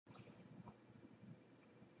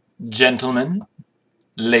Gentlemen,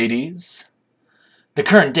 ladies, the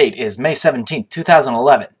current date is May 17th,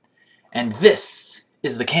 2011, and this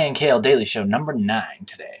is the KNKL Daily Show number 9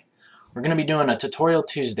 today. We're going to be doing a tutorial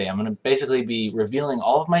Tuesday. I'm going to basically be revealing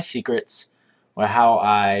all of my secrets, or how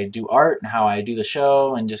I do art and how I do the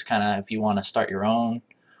show, and just kind of if you want to start your own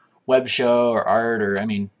web show or art, or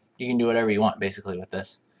you can do whatever you want basically with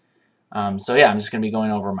this. So yeah, I'm just going to be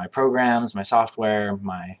going over my programs, my software,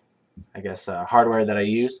 my hardware that I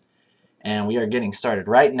use. And we are getting started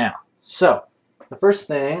right now. So, the first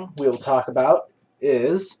thing we will talk about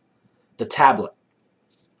is the tablet.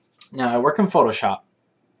 Now, I work in Photoshop,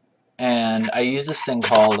 and I use this thing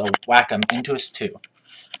called a Webcam Intuos 2.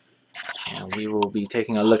 And we will be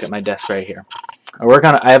taking a look at my desk right here.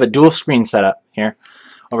 I have a dual screen setup here.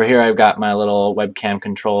 Over here, I've got my little webcam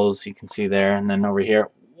controls you can see there, and then over here,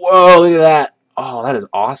 whoa, look at that! Oh, that is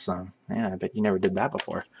awesome. Man, I bet you never did that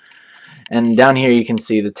before. And down here, you can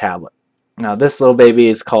see the tablet. Now this little baby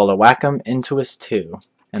is called a Webcam Intuos 2,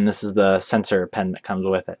 and this is the sensor pen that comes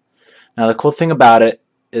with it. Now the cool thing about it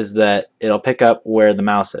is that it'll pick up where the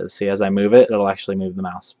mouse is. See, as I move it, it'll actually move the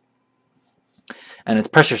mouse. And it's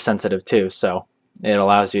pressure sensitive too, so it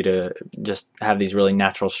allows you to just have these really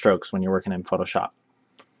natural strokes when you're working in Photoshop.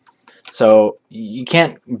 So you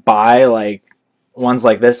can't buy like ones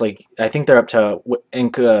like this. Like I think they're up to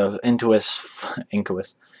Intuos.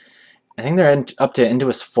 I think they're up to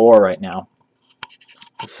Intuos 4 right now.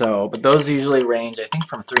 So, but those usually range, I think,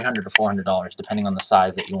 from $300 to $400, depending on the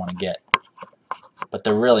size that you want to get. But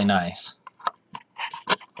they're really nice.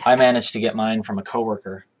 I managed to get mine from a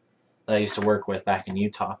coworker that I used to work with back in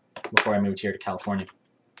Utah before I moved here to California.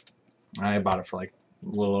 I bought it for like a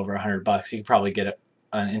little over $100. You could probably get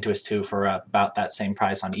an Intuos 2 for about that same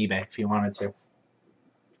price on eBay if you wanted to.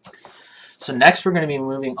 So next we're going to be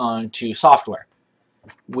moving on to software.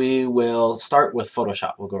 We will start with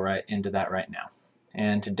Photoshop. We'll go right into that right now.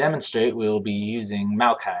 And to demonstrate, we'll be using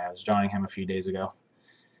Maokai. I was drawing him a few days ago.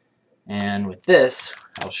 And with this,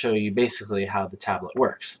 I'll show you basically how the tablet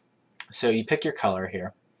works. So you pick your color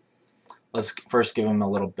here. Let's first give him a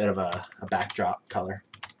little bit of a backdrop color.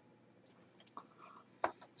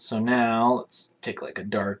 So now let's take like a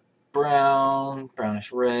dark brown,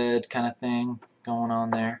 brownish red kind of thing going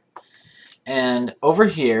on there. And over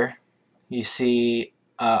here, you see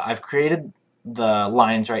I've created the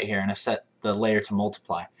lines right here, and I've set the layer to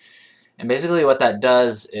multiply. And basically what that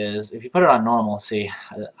does is, if you put it on normal, see,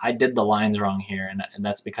 I did the lines wrong here, and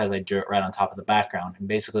that's because I drew it right on top of the background. And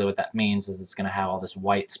basically what that means is it's going to have all this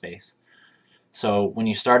white space. So when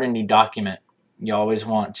you start a new document, you always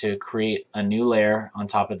want to create a new layer on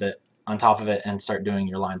top of it, and start doing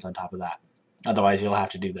your lines on top of that. Otherwise, you'll have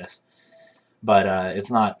to do this. But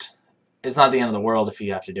it's not the end of the world if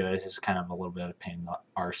you have to do it. It's just kind of a little bit of a pain in the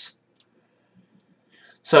arse.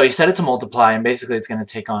 So you set it to multiply, and basically it's going to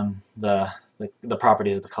take on the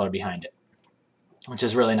properties of the color behind it, which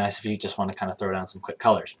is really nice if you just want to kind of throw down some quick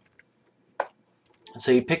colors.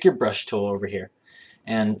 So you pick your brush tool over here,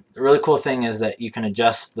 and the really cool thing is that you can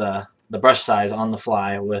adjust the brush size on the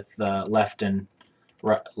fly with the left and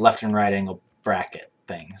right angle bracket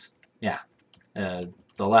things. Yeah, the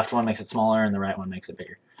left one makes it smaller and the right one makes it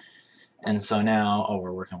bigger. And so now,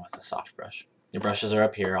 we're working with a soft brush. Your brushes are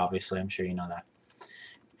up here, obviously. I'm sure you know that.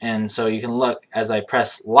 And so you can look, as I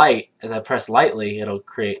press lightly, it'll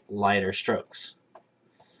create lighter strokes.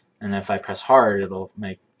 And if I press hard, it'll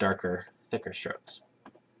make darker, thicker strokes.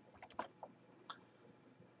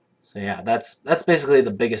 So yeah, that's basically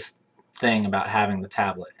the biggest thing about having the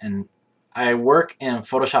tablet. And I work in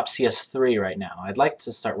Photoshop CS3 right now. I'd like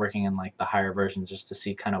to start working in like the higher versions just to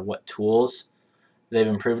see kind of what tools they've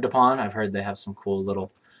improved upon. I've heard they have some cool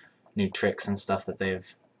little new tricks and stuff that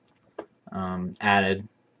they've added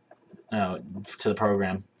to the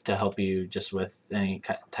program to help you just with any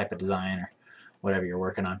type of design or whatever you're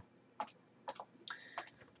working on.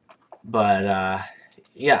 But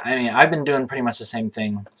yeah, I mean, I've been doing pretty much the same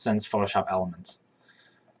thing since Photoshop Elements.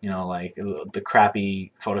 You know, like the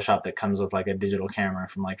crappy Photoshop that comes with like a digital camera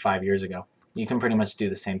from like 5 years ago. You can pretty much do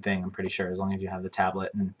the same thing, I'm pretty sure, as long as you have the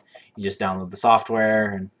tablet and you just download the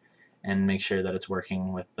software and make sure that it's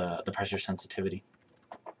working with the pressure sensitivity.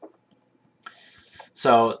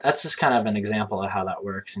 So that's just kind of an example of how that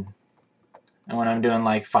works. And when I'm doing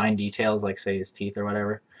like fine details, like say his teeth or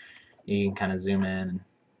whatever, you can kind of zoom in and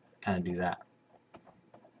kind of do that.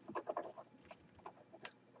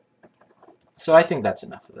 So I think that's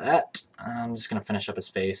enough of that. I'm just going to finish up his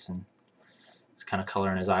face and just kind of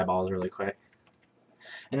color in his eyeballs really quick.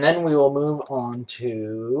 And then we will move on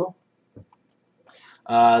to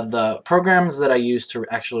The programs that I use to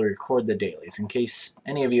actually record the dailies, in case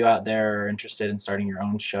any of you out there are interested in starting your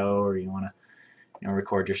own show, or you want to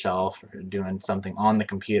record yourself or doing something on the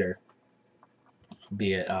computer,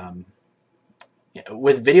 be it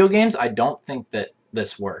with video games. I don't think that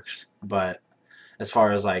this works, but as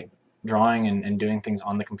far as like drawing and doing things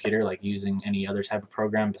on the computer, like using any other type of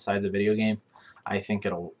program besides a video game, I think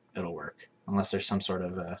it'll work, unless there's some sort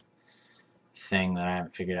of a thing that I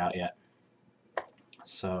haven't figured out yet.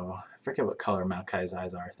 So I forget what color Maokai's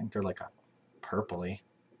eyes are. I think they're like a purpley,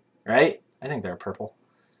 right? I think they're purple.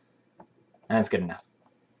 And that's good enough.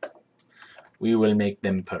 We will make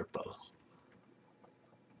them purple.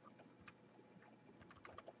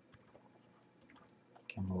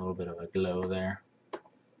 Give them a little bit of a glow there.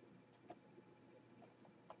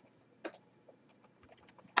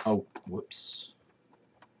 Oh, whoops.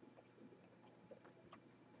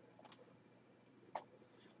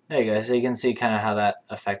 There you go. So you can see kind of how that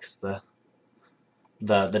affects the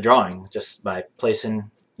drawing, just by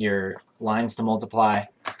placing your lines to multiply,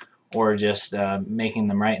 or just making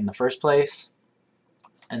them right in the first place,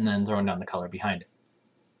 and then throwing down the color behind it.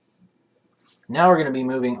 Now we're going to be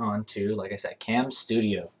moving on to, like I said, Cam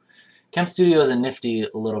Studio. Cam Studio is a nifty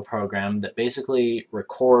little program that basically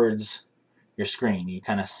records your screen. You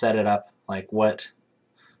kind of set it up like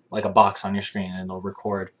a box on your screen, and it'll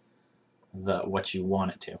record what you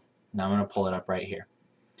want it to. Now I'm going to pull it up right here.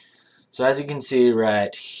 So as you can see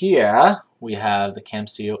right here, we have the Cam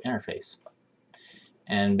Studio interface.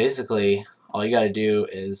 And basically, all you got to do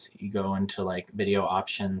is you go into like video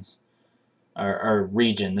options or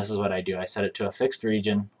region. This is what I do. I set it to a fixed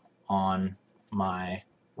region on my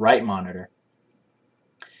right monitor.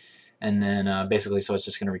 And then basically, so it's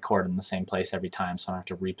just going to record in the same place every time, so I don't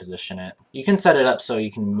have to reposition it. You can set it up so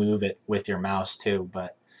you can move it with your mouse too,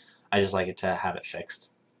 but I just like it to have it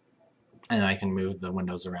fixed. And I can move the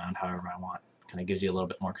windows around however I want. Kind of gives you a little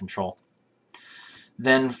bit more control.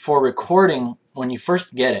 Then for recording, when you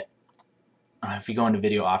first get it, if you go into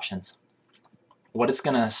video options, what it's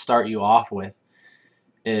going to start you off with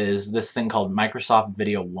is this thing called Microsoft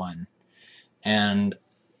Video 1. And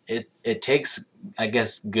it takes, I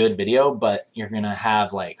guess, good video, but you're going to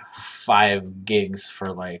have like 5 gigs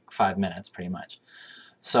for like 5 minutes pretty much.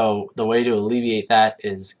 So the way to alleviate that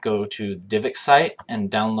is go to DivX site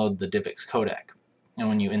and download the DivX codec. And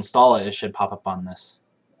when you install it, it should pop up on this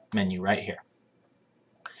menu right here.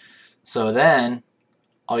 So then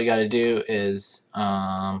all you got to do is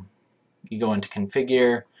you go into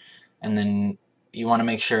configure, and then you want to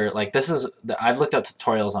make sure, like, this is I've looked up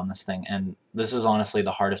tutorials on this thing, and this was honestly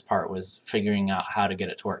the hardest part, was figuring out how to get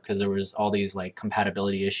it to work, because there was all these like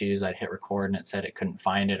compatibility issues. I'd hit record and it said it couldn't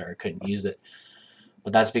find it or it couldn't use it.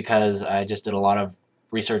 But that's because I just did a lot of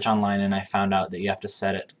research online, and I found out that you have to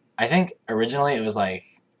set it. I think originally it was like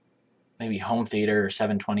maybe home theater or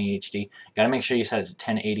 720 HD. Got to make sure you set it to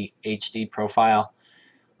 1080 HD profile.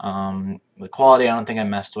 The quality I don't think I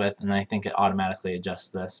messed with, and I think it automatically adjusts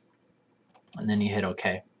this. And then you hit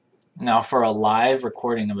OK. Now for a live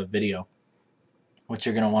recording of a video, what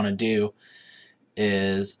you're going to want to do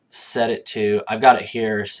is set it to, I've got it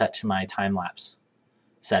here set to my time-lapse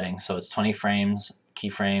setting, so it's 20 frames,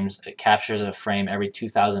 keyframes. It captures a frame every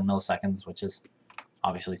 2,000 milliseconds, which is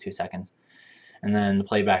obviously 2 seconds. And then the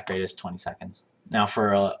playback rate is 20 seconds. Now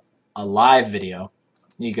for a live video,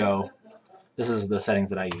 you go, this is the settings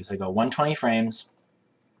that I use. I go 120 frames,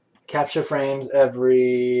 capture frames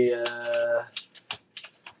every,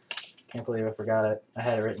 can't believe I forgot it. I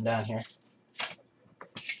had it written down here.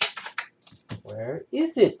 Where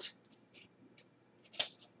is it? I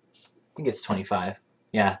think it's 25.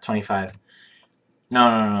 Yeah, 25.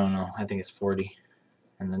 No. I think it's 40.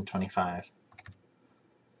 And then 25.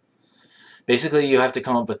 Basically, you have to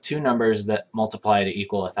come up with 2 numbers that multiply to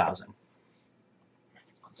equal 1,000.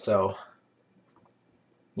 So,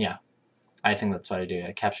 yeah, I think that's what I do.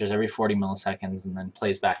 It captures every 40 milliseconds and then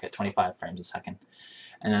plays back at 25 frames a second.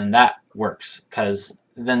 And then that works, because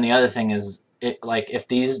then the other thing is, like, if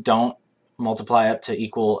these don't multiply up to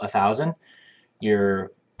equal 1,000,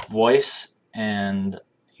 your voice and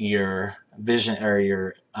your vision, or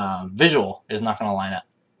your visual, is not going to line up.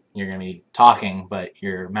 You're going to be talking, but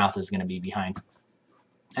your mouth is going to be behind.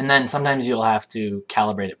 And then sometimes you'll have to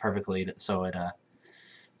calibrate it perfectly so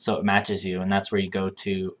it matches you, and that's where you go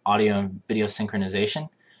to audio and video synchronization,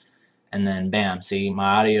 and then bam, see,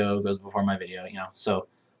 my audio goes before my video, so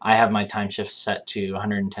I have my time shift set to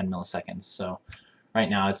 110 milliseconds. So right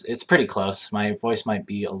now it's pretty close. My voice might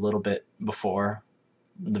be a little bit before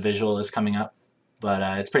the visual is coming up, but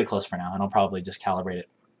it's pretty close for now, and I'll probably just calibrate it,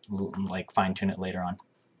 like fine tune it later on.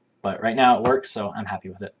 But right now it works, so I'm happy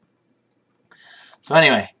with it. So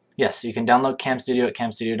anyway, yes, you can download Cam Studio at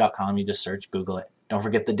camstudio.com. You just search, Google it. Don't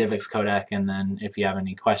forget the DivX codec, and then if you have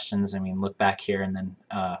any questions, I mean, look back here and then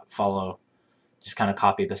follow, just kind of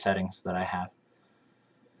copy the settings that I have.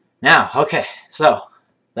 Now, okay, so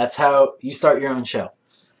that's how you start your own show.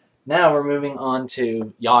 Now we're moving on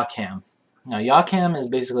to Yawcam. Now Yawcam is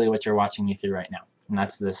basically what you're watching me through right now, and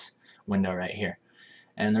that's this window right here.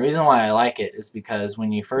 And the reason why I like it is because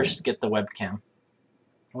when you first get the webcam,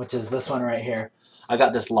 which is this one right here, I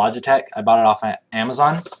got this Logitech. I bought it off of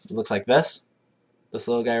Amazon. It looks like this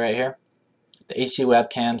little guy right here, the HD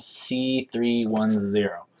webcam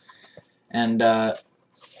C310, and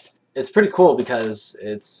it's pretty cool because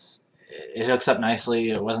it hooks up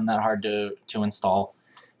nicely. It wasn't that hard to install,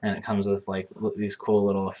 and it comes with like these cool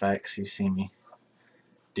little effects. You see me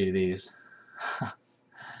do these.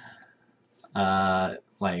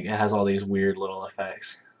 Like it has all these weird little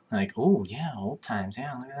effects. Like, oh yeah, old times.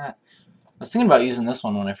 Yeah, look at that. I was thinking about using this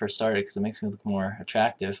one when I first started because it makes me look more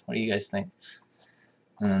attractive. What do you guys think?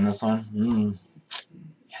 And then this one.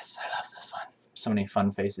 Yes, I love this one. So many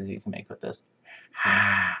fun faces you can make with this.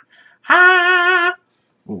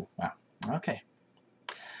 Ooh, wow. Okay.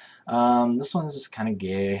 This one's just kind of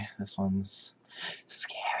gay. This one's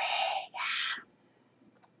scary.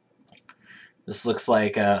 This looks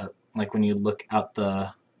like when you look out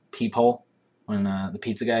the peephole when the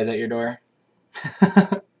pizza guy's at your door.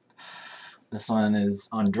 This one is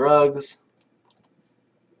on drugs.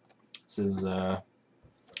 This is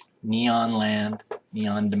Neon Land,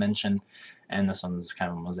 Neon Dimension, and this one's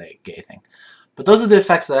kind of a mosaic gay thing. But those are the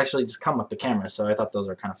effects that actually just come with the camera, so I thought those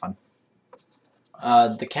were kind of fun.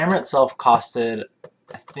 The camera itself costed,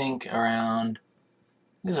 I think, around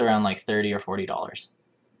like $30 or $40,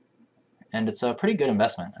 and it's a pretty good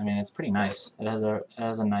investment. I mean, it's pretty nice. It has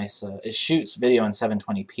a nice. It shoots video in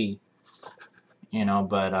 720p, you know,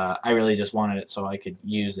 but I really just wanted it so I could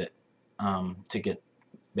use it to get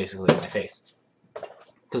basically my face.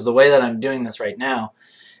 Because the way that I'm doing this right now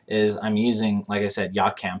is I'm using, like I said,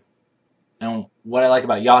 Yawcam. And what I like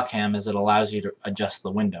about Yawcam is it allows you to adjust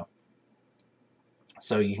the window.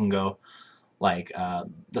 So you can go, like,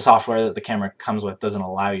 the software that the camera comes with doesn't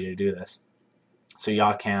allow you to do this. So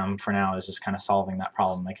Yawcam for now is just kind of solving that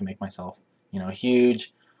problem. I can make myself, you know,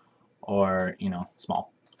 huge or, you know,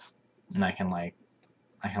 small. And I can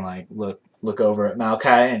look over at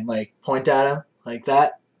Maokai and like point at him like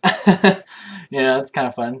that. You know, it's kind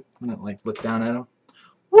of fun. Like look down at him.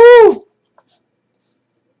 Woo!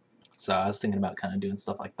 So I was thinking about kind of doing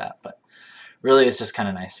stuff like that, but really it's just kind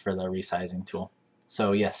of nice for the resizing tool.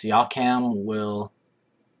 So yes, Yawcam will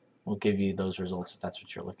give you those results if that's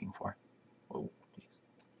what you're looking for. Whoa, geez.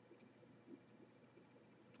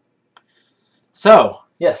 So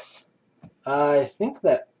yes, I think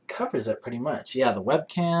that covers it pretty much. Yeah, the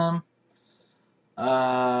webcam.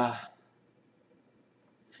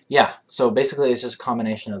 Yeah, so basically it's just a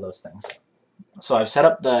combination of those things. So I've set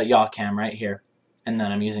up the Yawcam right here, and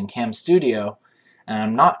then I'm using Cam Studio, and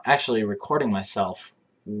I'm not actually recording myself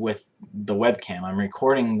with the webcam. I'm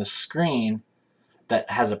recording the screen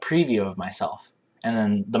that has a preview of myself, and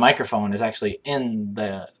then the microphone is actually in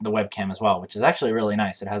the webcam as well, which is actually really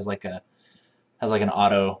nice. It has like an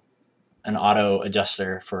auto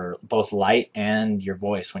adjuster for both light and your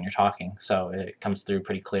voice when you're talking, so it comes through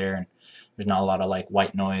pretty clear, and there's not a lot of like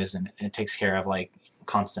white noise, and it takes care of like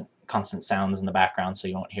constant sounds in the background, so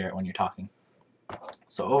you won't hear it when you're talking.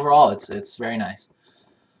 So overall, it's very nice.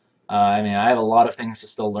 I mean, I have a lot of things to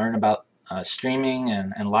still learn about streaming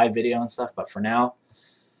and live video and stuff, but for now,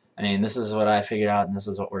 I mean, this is what I figured out, and this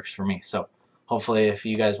is what works for me. So hopefully, if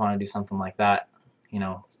you guys want to do something like that, you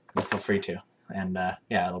know, feel free to. And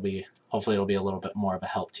yeah, hopefully it'll be a little bit more of a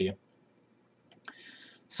help to you.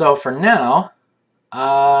 So for now,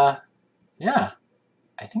 yeah,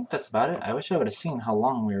 I think that's about it. I wish I would have seen how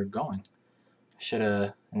long we were going. I should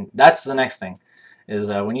have. That's the next thing, is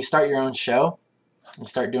when you start your own show, you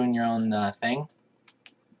start doing your own thing.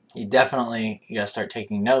 You gotta start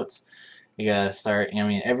taking notes. You gotta start. I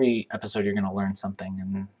mean, every episode you're gonna learn something,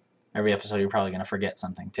 and every episode you're probably gonna forget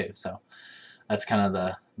something too. So that's kind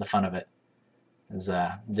of the fun of it, is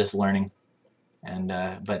just learning. And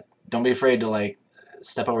but don't be afraid to like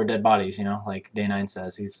step over dead bodies, you know, like Day 9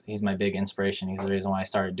 says. He's my big inspiration. He's the reason why I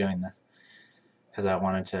started doing this, because I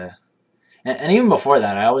wanted to, and even before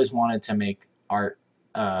that, I always wanted to make art,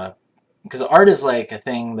 because art is like a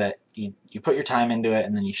thing that you put your time into it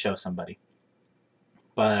and then you show somebody.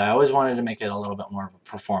 But I always wanted to make it a little bit more of a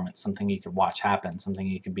performance, something you could watch happen, something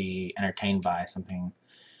you could be entertained by, something,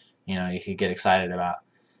 you know, you could get excited about.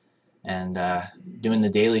 And doing the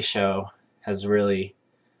Daily Show has really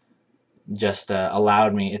just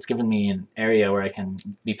allowed me, it's given me an area where I can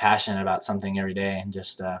be passionate about something every day and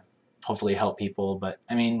just hopefully help people. But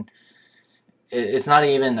I mean, it's not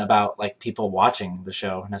even about like people watching the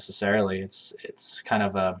show necessarily. It's kind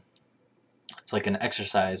of it's like an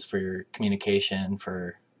exercise for your communication,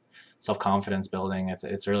 for self-confidence building.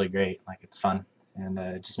 It's really great. Like, it's fun, and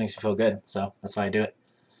it just makes me feel good. So that's why I do it.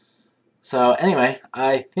 So anyway,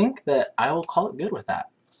 I think that I will call it good with that.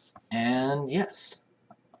 And yes,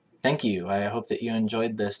 thank you. I hope that you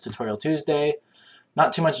enjoyed this Tutorial Tuesday.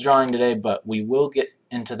 Not too much drawing today, but we will get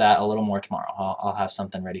into that a little more tomorrow. I'll have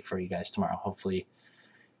something ready for you guys tomorrow. Hopefully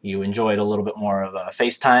you enjoyed a little bit more of a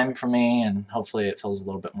FaceTime from me, and hopefully it feels a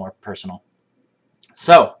little bit more personal.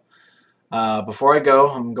 So, before I go,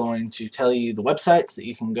 I'm going to tell you the websites that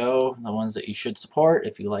you can go, the ones that you should support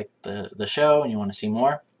if you like the show and you want to see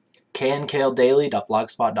more.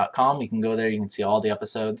 KNKLDaily.blogspot.com. You can go there, you can see all the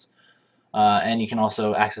episodes. And you can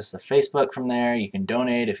also access the Facebook from there. You can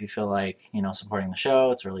donate if you feel like, supporting the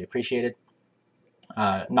show. It's really appreciated.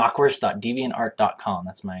 Knockwurst.deviantart.com.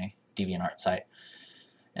 That's my DeviantArt site.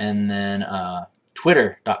 And then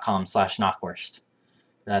Twitter.com/Knockwurst.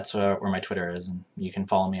 That's where my Twitter is, and you can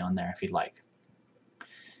follow me on there if you'd like.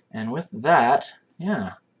 And with that,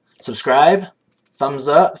 yeah, subscribe, thumbs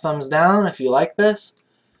up, thumbs down if you like this.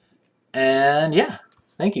 And yeah,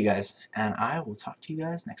 thank you guys, and I will talk to you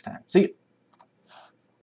guys next time. See you.